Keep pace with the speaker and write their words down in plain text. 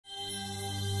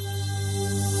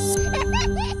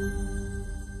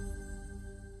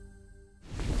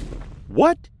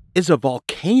What is a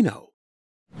volcano?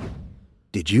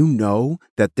 Did you know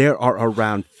that there are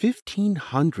around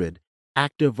 1,500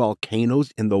 active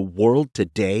volcanoes in the world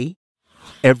today?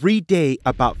 Every day,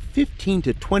 about 15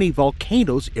 to 20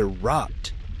 volcanoes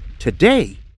erupt.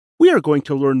 Today, we are going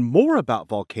to learn more about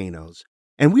volcanoes,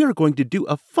 and we are going to do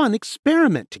a fun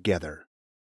experiment together.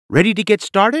 Ready to get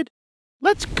started?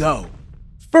 Let's go!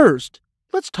 First,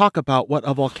 let's talk about what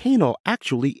a volcano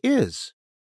actually is.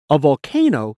 A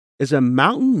volcano is a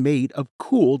mountain made of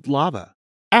cooled lava,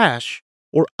 ash,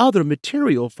 or other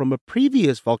material from a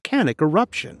previous volcanic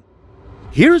eruption.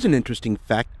 Here's an interesting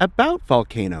fact about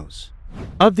volcanoes.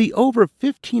 Of the over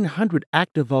 1,500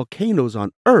 active volcanoes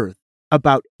on Earth,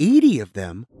 about 80 of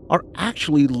them are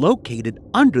actually located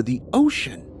under the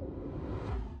ocean.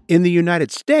 In the United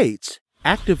States,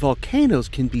 active volcanoes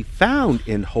can be found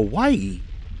in Hawaii,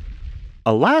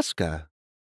 Alaska,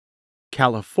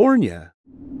 California,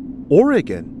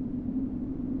 Oregon,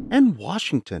 and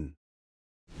Washington.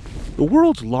 The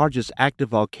world's largest active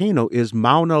volcano is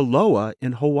Mauna Loa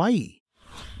in Hawaii.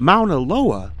 Mauna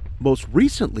Loa most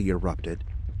recently erupted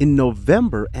in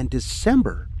November and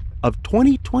December of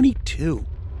 2022.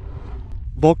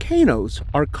 Volcanoes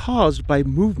are caused by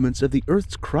movements of the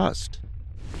Earth's crust.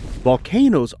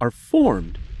 Volcanoes are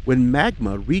formed when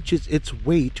magma reaches its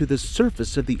way to the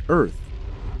surface of the Earth.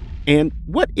 And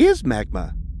what is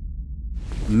magma?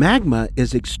 Magma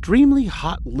is extremely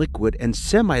hot liquid and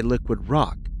semi-liquid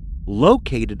rock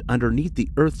located underneath the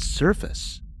Earth's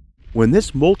surface. When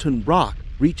this molten rock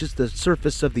reaches the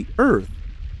surface of the Earth,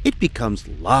 it becomes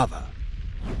lava.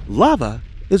 Lava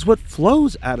is what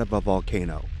flows out of a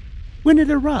volcano when it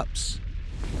erupts.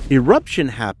 Eruption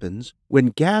happens when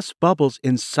gas bubbles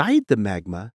inside the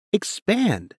magma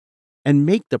expand and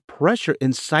make the pressure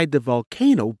inside the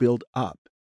volcano build up.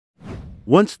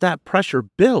 Once that pressure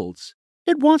builds,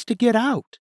 it wants to get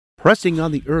out, pressing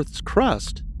on the Earth's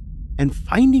crust and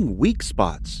finding weak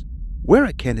spots where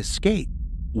it can escape.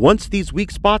 Once these weak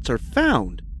spots are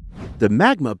found, the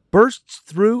magma bursts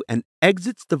through and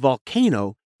exits the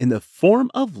volcano in the form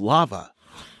of lava.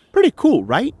 Pretty cool,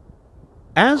 right?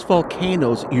 As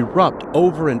volcanoes erupt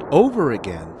over and over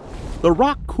again, the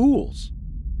rock cools,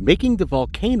 making the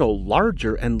volcano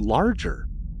larger and larger.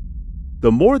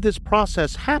 The more this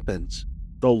process happens,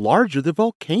 the larger the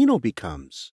volcano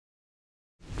becomes.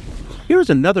 Here's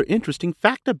another interesting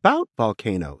fact about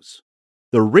volcanoes.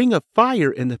 The Ring of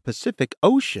Fire in the Pacific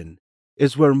Ocean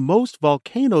is where most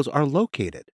volcanoes are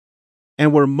located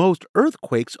and where most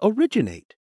earthquakes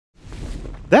originate.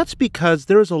 That's because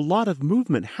there is a lot of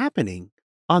movement happening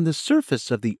on the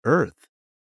surface of the Earth.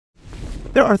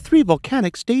 There are 3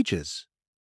 volcanic stages: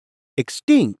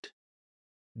 extinct,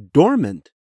 dormant,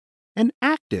 and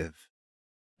active.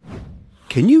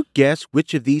 Can you guess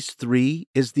which of these 3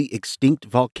 is the extinct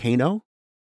volcano?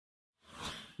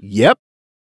 Yep,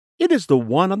 it is the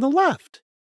one on the left.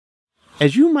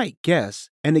 As you might guess,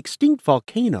 an extinct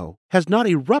volcano has not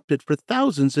erupted for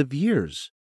thousands of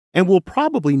years and will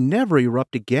probably never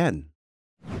erupt again.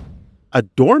 A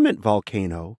dormant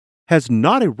volcano has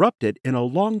not erupted in a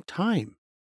long time,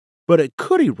 but it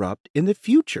could erupt in the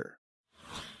future.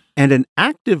 And an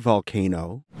active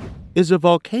volcano is a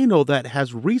volcano that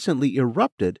has recently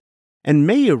erupted and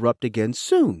may erupt again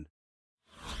soon,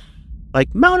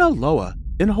 like Mauna Loa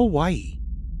in Hawaii.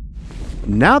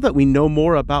 Now that we know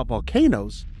more about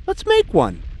volcanoes, let's make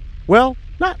one. Well,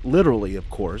 not literally, of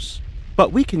course,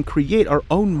 but we can create our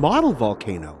own model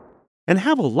volcano and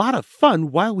have a lot of fun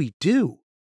while we do.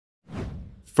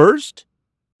 First,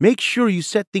 make sure you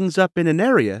set things up in an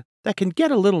area that can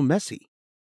get a little messy.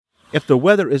 If the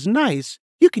weather is nice,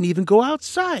 you can even go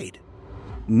outside.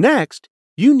 Next,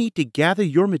 you need to gather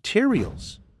your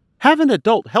materials. Have an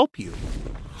adult help you.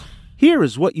 Here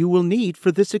is what you will need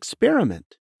for this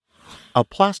experiment: a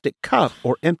plastic cup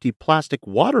or empty plastic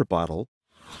water bottle,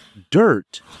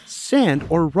 dirt, sand,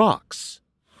 or rocks,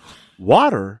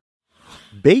 water,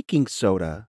 baking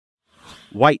soda,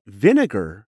 white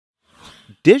vinegar,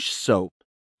 dish soap,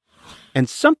 and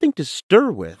something to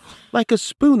stir with, like a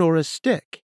spoon or a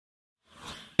stick,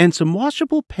 and some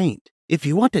washable paint if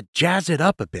you want to jazz it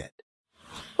up a bit.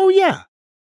 Oh yeah,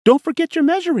 don't forget your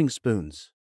measuring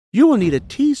spoons. You will need a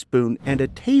teaspoon and a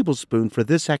tablespoon for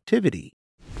this activity.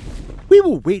 We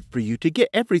will wait for you to get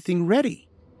everything ready.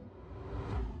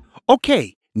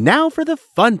 Okay, now for the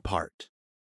fun part.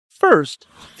 First,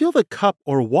 fill the cup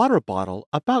or water bottle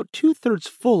about 2/3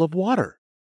 full of water.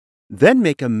 Then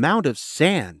make a mound of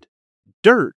sand,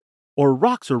 dirt, or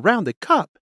rocks around the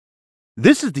cup.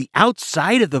 This is the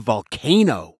outside of the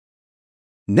volcano.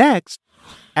 Next,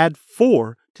 add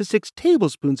 4 to 6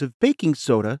 tablespoons of baking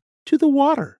soda to the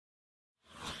water.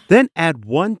 Then add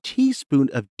 1 teaspoon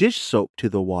of dish soap to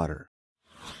the water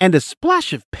and a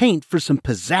splash of paint for some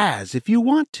pizzazz if you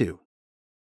want to.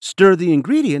 Stir the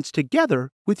ingredients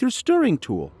together with your stirring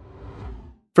tool.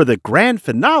 For the grand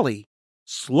finale,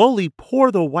 slowly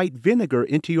pour the white vinegar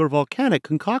into your volcanic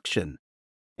concoction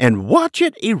and watch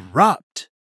it erupt.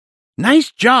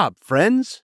 Nice job,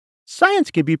 friends!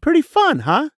 Science can be pretty fun,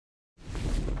 huh?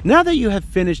 Now that you have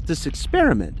finished this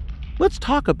experiment, let's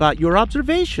talk about your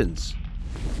observations.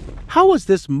 How was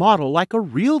this model like a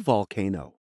real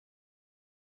volcano?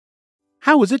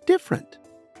 How is it different?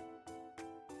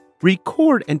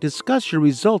 Record and discuss your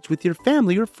results with your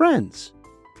family or friends.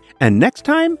 And next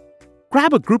time,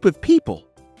 grab a group of people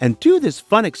and do this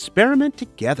fun experiment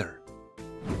together.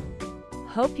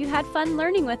 Hope you had fun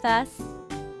learning with us.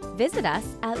 Visit us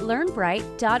at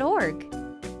learnbright.org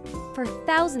for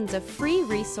thousands of free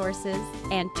resources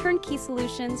and turnkey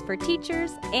solutions for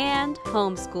teachers and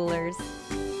homeschoolers.